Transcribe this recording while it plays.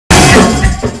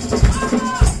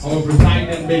our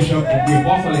presiding bishop of the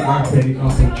Apostolic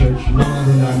Pentecostal Church, none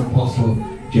other than Apostle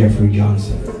Jeffrey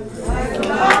Johnson.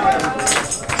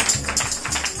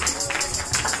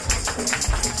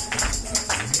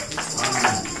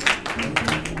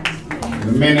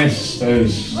 The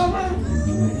ministers,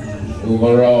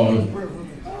 overall,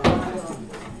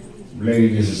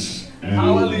 ladies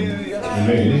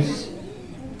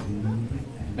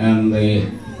and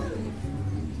the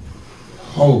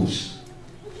host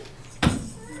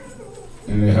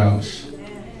in the house.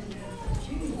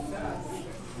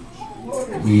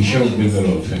 We showed the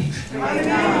little things.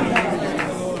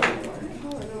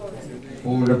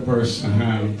 Hold the person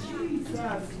hand.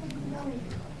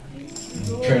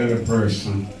 Tell the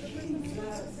person,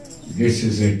 this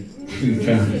is it 3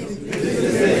 times.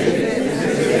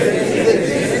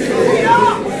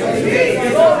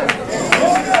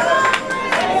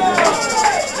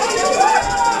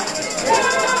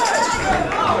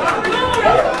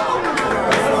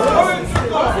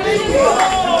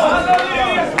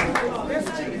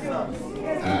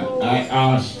 I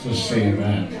asked to say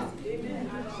that.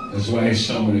 That's why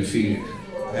somebody feel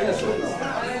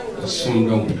it. Some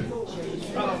don't.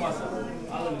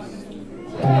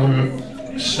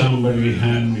 Hold somebody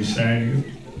hand beside you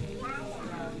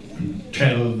and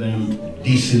tell them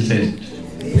this is it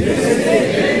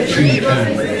 3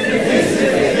 times.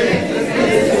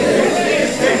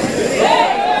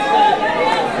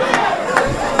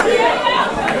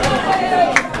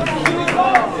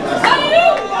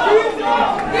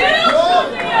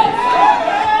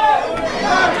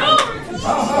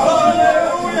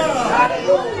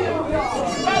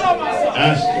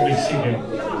 Ask to be seated.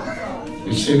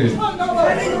 Be seated.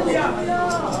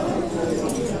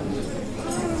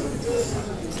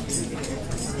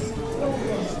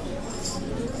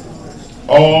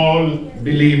 All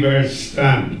believers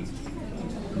stand.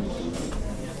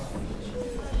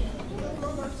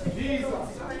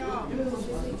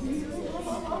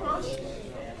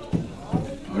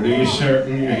 Are you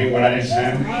certain you hear what I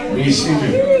said? Be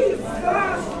seated.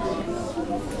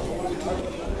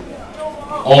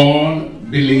 All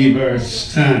believers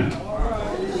stand.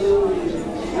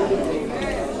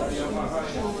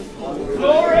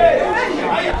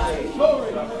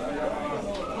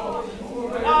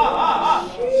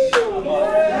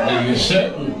 Are you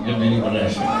certain you believe what I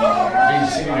said? Be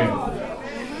seated.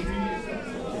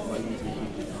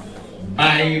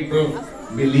 Bible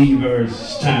believers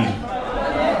stand.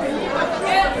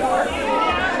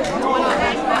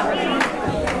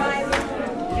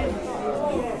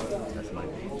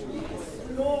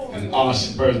 And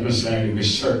ask the person beside you, be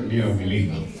certain you're a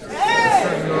believer.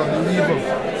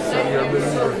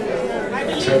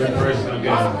 Tell the person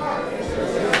again,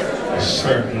 be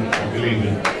certain of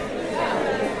believing.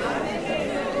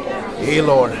 Hey,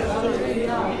 Lord.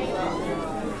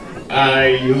 I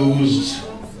used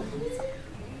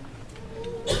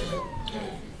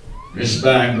this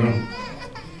Bible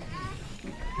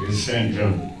to send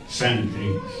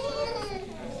things.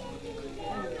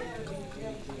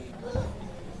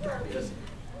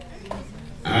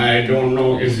 I don't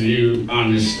know if you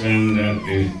understand that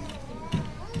the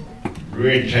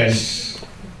greatest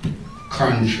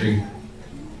country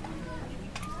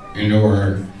in the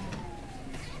world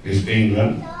is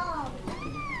England.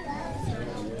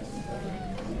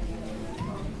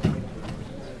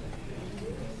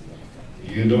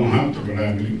 You don't have to, but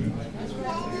I believe it.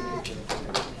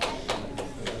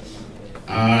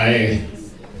 I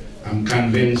am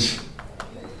convinced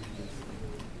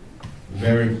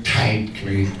very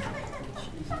tightly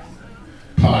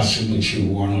passing through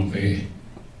one of the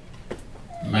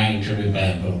military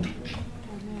Bible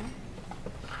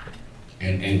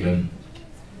in England.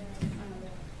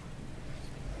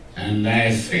 And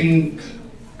I think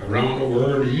around the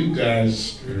world, you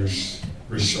guys, there's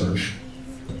research.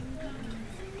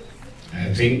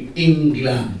 I think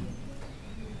England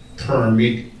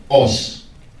permit us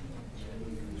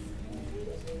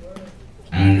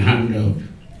and hand out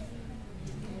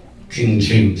King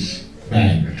James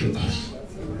Bible to us.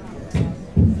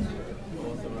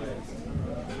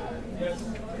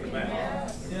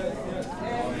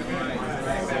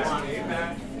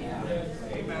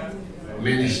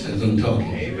 Ministers and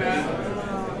talking.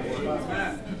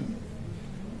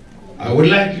 I would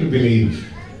like you to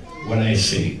believe what I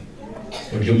say,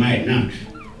 but you might not.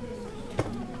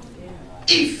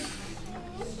 If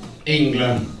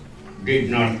England did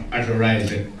not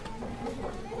authorize it,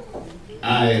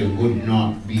 I would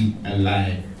not be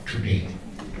alive today.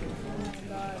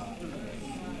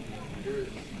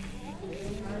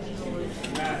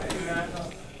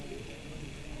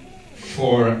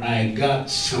 For I got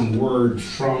some word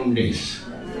from this.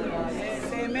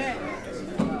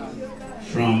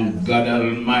 from God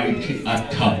Almighty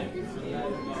at top.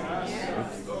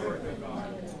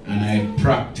 And I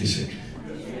practice it.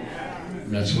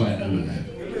 That's why I'm alive.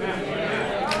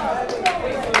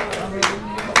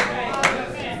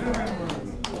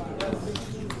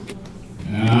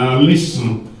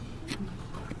 Listen,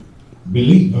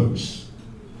 believers,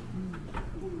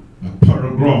 a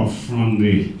paragraph from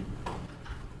the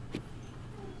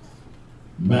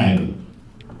Bible.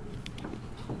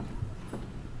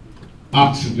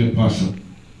 Acts of the Apostle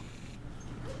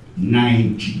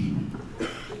 19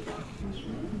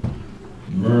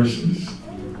 verses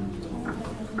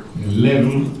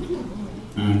 11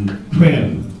 and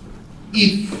 12.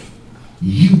 If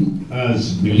you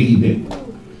as believe it,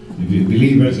 if you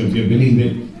believers, if you believe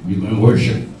it, you can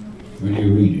worship when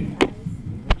you read it.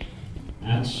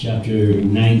 Acts chapter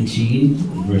 19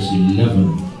 verse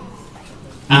 11.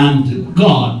 And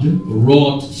God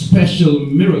wrought special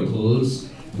miracles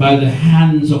by the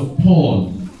hands of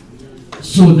Paul,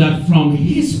 so that from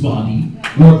his body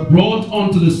were brought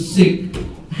unto the sick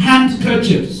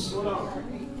handkerchiefs.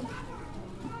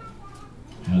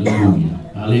 Hallelujah,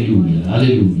 hallelujah,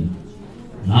 hallelujah,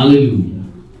 hallelujah,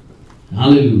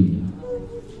 hallelujah,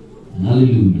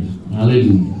 hallelujah,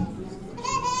 hallelujah.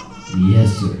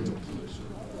 Yes, sir.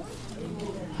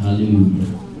 Hallelujah,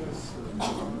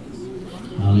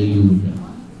 hallelujah,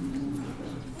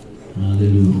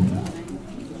 hallelujah.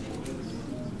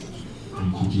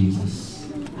 Thank you,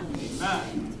 Jesus.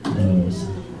 Hallelujah.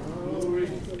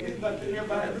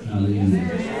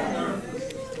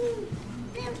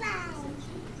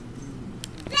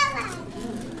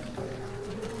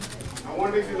 I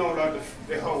wonder if you know that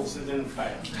the house is in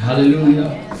fire.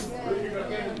 Hallelujah.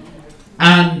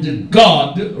 And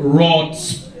God wrought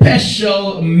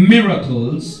special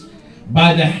miracles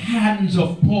by the hands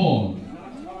of Paul.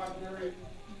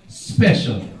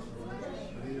 Special.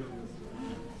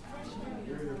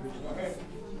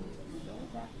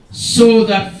 So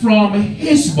that from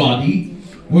his body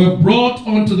were brought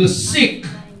unto the sick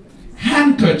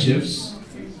handkerchiefs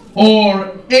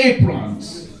or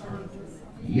aprons.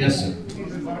 Yes, sir.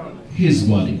 His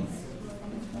body.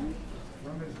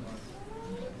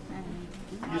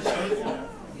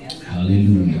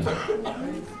 Hallelujah.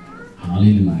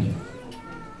 Hallelujah.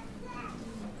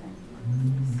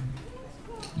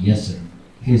 Yes, sir.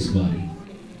 His body.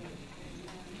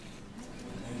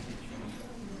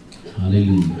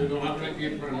 Hallelujah.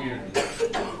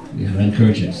 We have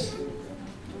handkerchiefs.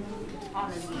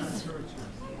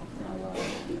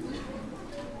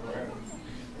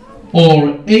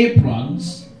 Or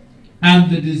aprons,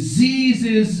 and the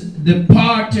diseases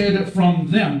departed from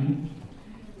them,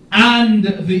 and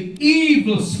the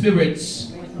evil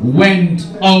spirits went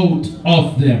out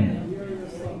of them.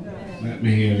 Let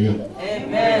me hear you.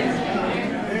 Amen.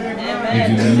 If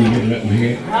you believe it, let me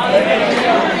hear it.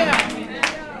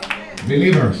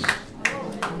 Believers.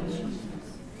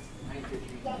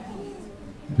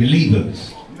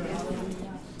 Believers.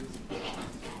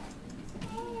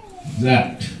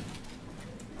 That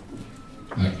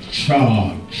a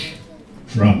charge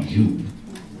from you.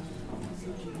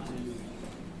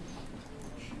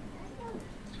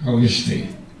 How you stay?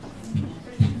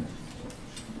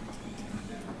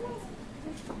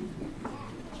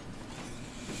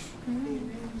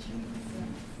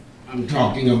 I'm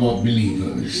talking about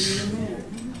believers.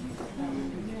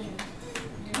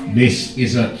 This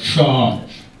is a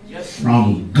charge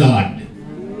from God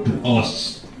to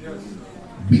us,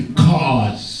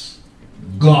 because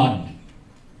God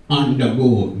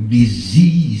undergo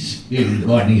disease in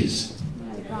bodies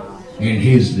in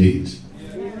his days.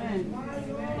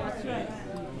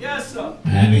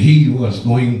 And he was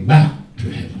going back to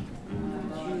heaven.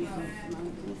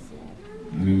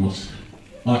 We must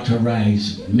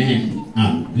authorize men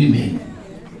and women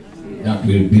that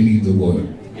will believe the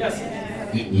word.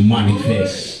 It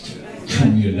manifests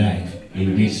through your life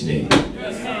in this day.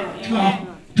 Talk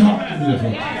with me,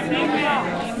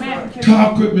 folks.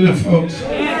 Talk with me, folks.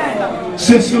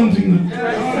 Say something.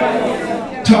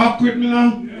 Talk with me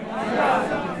now.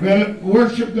 Well,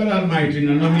 worship God Almighty, you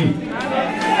know what I mean?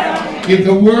 If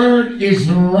the word is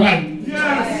right,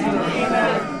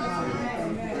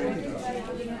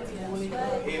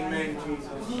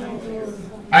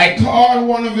 I called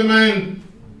one of the men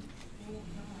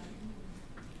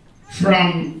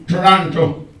from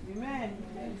Toronto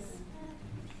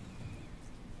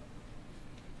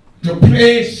to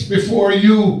place before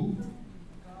you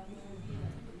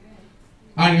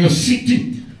and your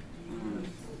city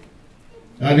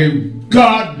that if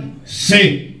God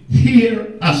say,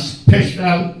 here a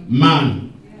special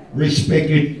man, respect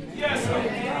it.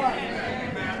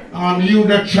 And you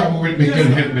that travel with me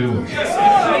can help me, Lord.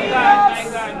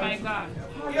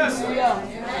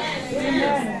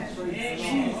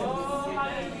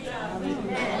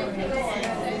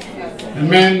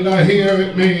 Men are here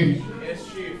with me.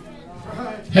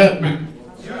 Help me.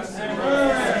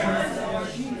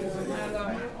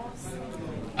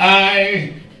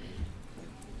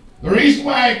 The reason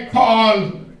why I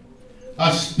call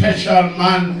a special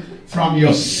man from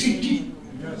your city,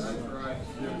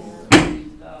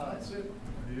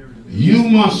 you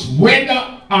must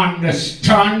whether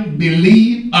understand,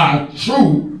 believe are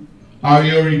true, or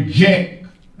you reject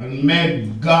and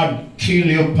make God kill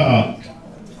your part.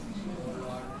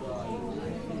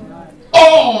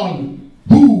 All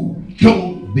who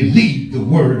don't believe the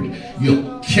word,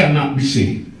 you cannot be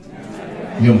saved.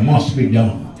 You must be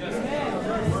done.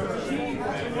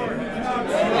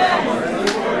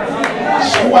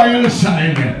 So why are you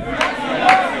listening?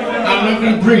 I'm not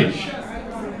going to preach.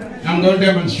 I'm going to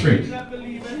demonstrate.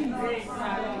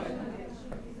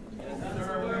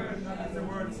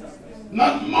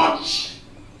 Not much.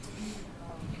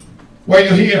 What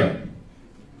you hear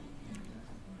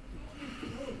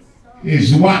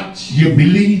is what you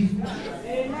believe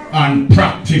and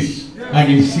practice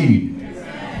and you see.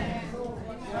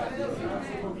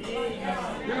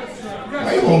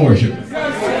 Why you want worship?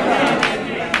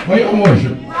 Why you want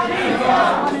worship?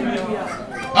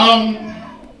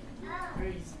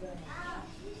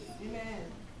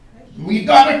 We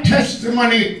got a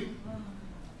testimony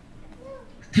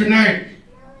tonight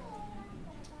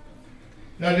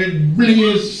that it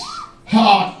blazed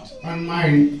heart and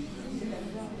mind.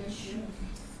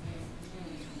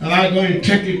 And I'm going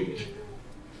to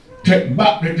take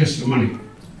back the testimony.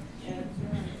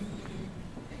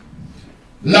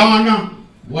 Lana,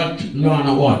 what?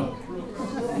 Lana what?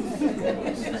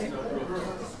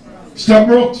 Mr.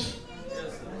 Brooks,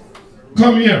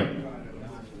 come here.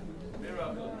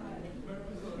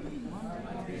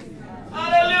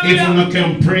 If you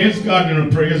can praise God, you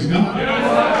praise God.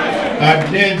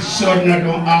 A dead son, I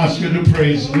don't ask you to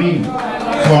praise me, for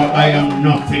I am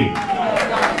nothing.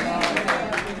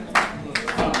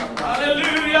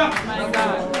 Hallelujah.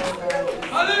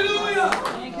 Hallelujah.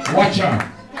 Watch out.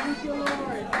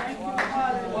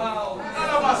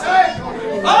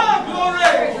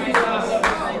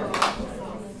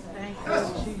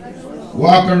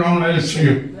 Walk around, let us see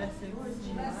you.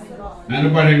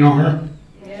 Anybody know her?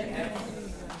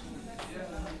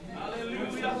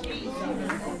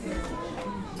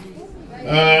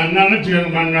 Another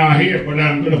gentleman not here, but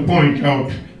I'm going to point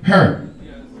out her.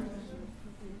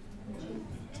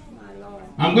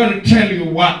 I'm going to tell you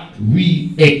what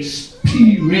we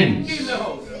experience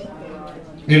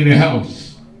in the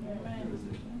house.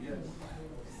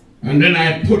 And then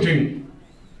I put in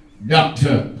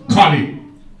Dr. Collie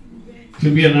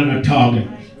to be another target.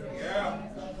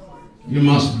 You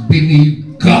must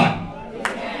believe God.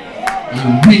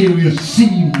 And where you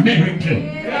see miracle,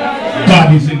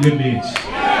 God is in the midst.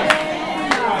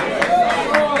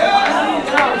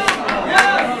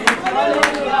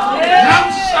 Now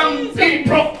some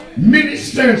people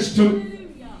ministers to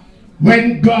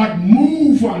when God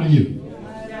move on you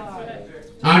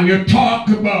and you talk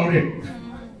about it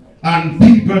and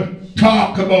people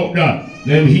talk about that,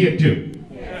 they'll hear too.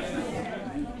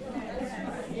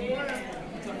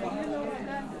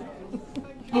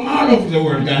 I'm all over the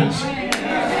world, guys.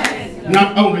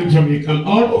 Not only Jamaica, I'm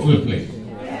all over the place.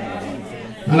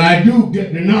 And I do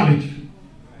get the knowledge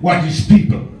what is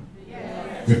people.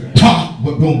 They talk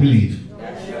but don't believe.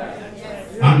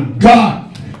 And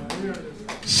God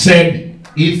said,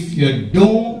 if you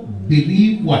don't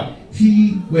believe what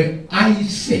I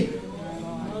say,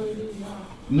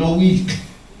 no weak.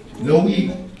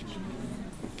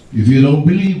 If you don't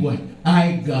believe what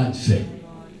God said,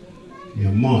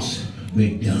 you must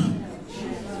be done.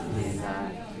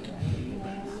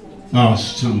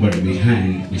 Ask somebody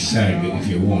beside you if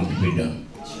you want to be done.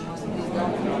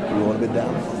 You want to be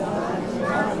done?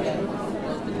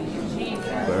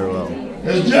 Very well.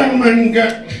 The gentleman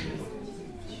got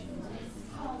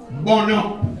born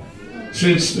up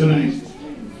since the night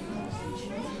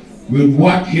with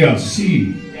what he has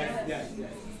seen,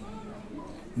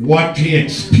 what he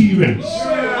experienced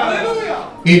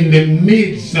in the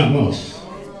midst of us.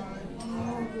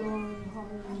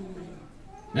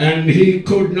 And he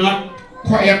could not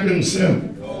quiet himself.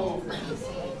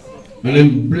 And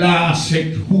then blast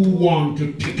it, who want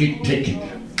to take it.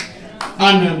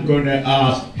 And I'm going to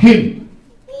ask him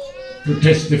to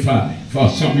testify for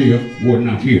some of you who are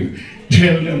not here.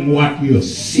 Tell them what you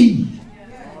see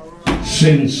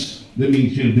since the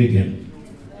meeting began.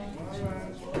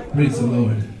 Praise the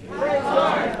Lord.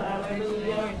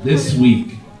 This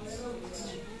week,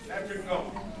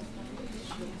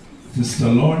 Sister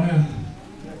Lorna,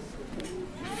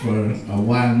 for a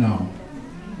while now,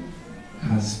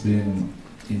 has been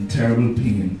in terrible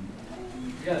pain.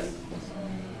 Yes.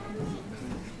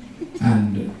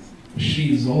 And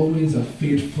she's always a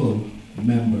faithful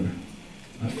member,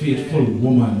 a faithful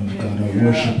woman of God, a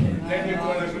worshiper.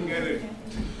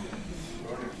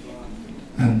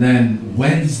 And then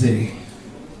Wednesday,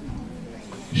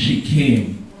 she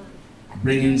came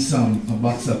bringing a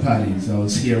box of patties. I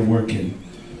was here working.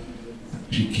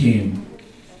 She came,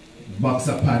 box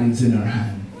of patties in her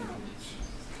hand.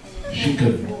 She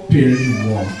could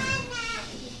barely walk.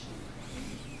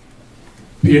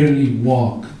 Barely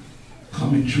walk.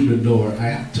 Coming through the door, I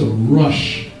had to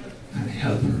rush and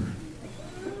help her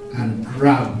and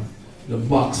grab the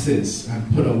boxes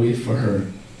and put away for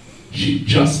her. She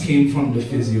just came from the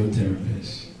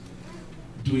physiotherapist,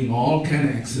 doing all kind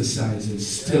of exercises,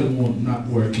 still not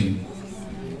working,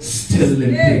 still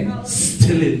limping,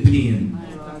 still in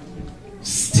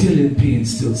pain,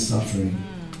 still suffering.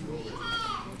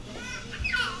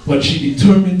 But she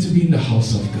determined to be in the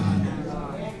house of God.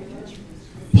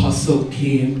 Apostle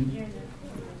came,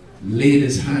 laid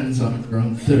his hands on her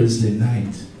on Thursday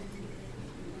night.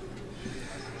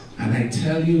 And I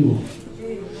tell you,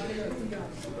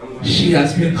 she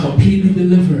has been completely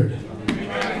delivered.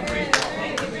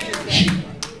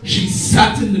 She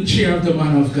sat in the chair of the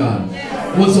man of God,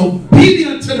 was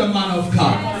obedient to the man of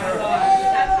God.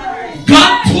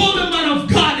 God told the man of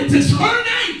God, it is her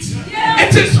night,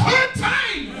 it is her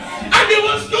time, and there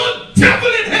was no devil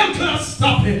in hell could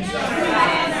stop it.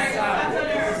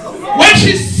 When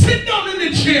she sit down in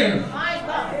the chair,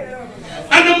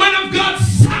 and the man of God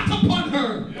sat upon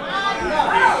her,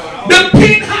 the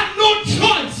pain had no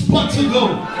choice but to go.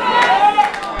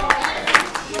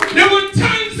 There were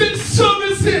times in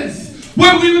services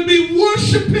where we would be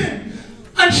worshiping,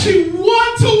 and she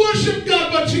wants to worship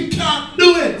God, but she can't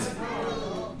do it.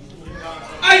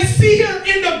 I see her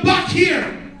in the back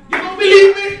here. You don't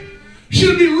believe me?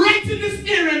 She'll be right in this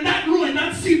area, in that row, in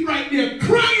that seat right there,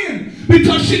 crying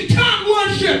because she can't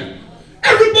worship.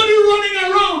 Everybody running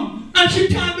around, and she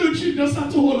can't do it. She just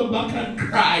has to hold her back and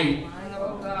cry.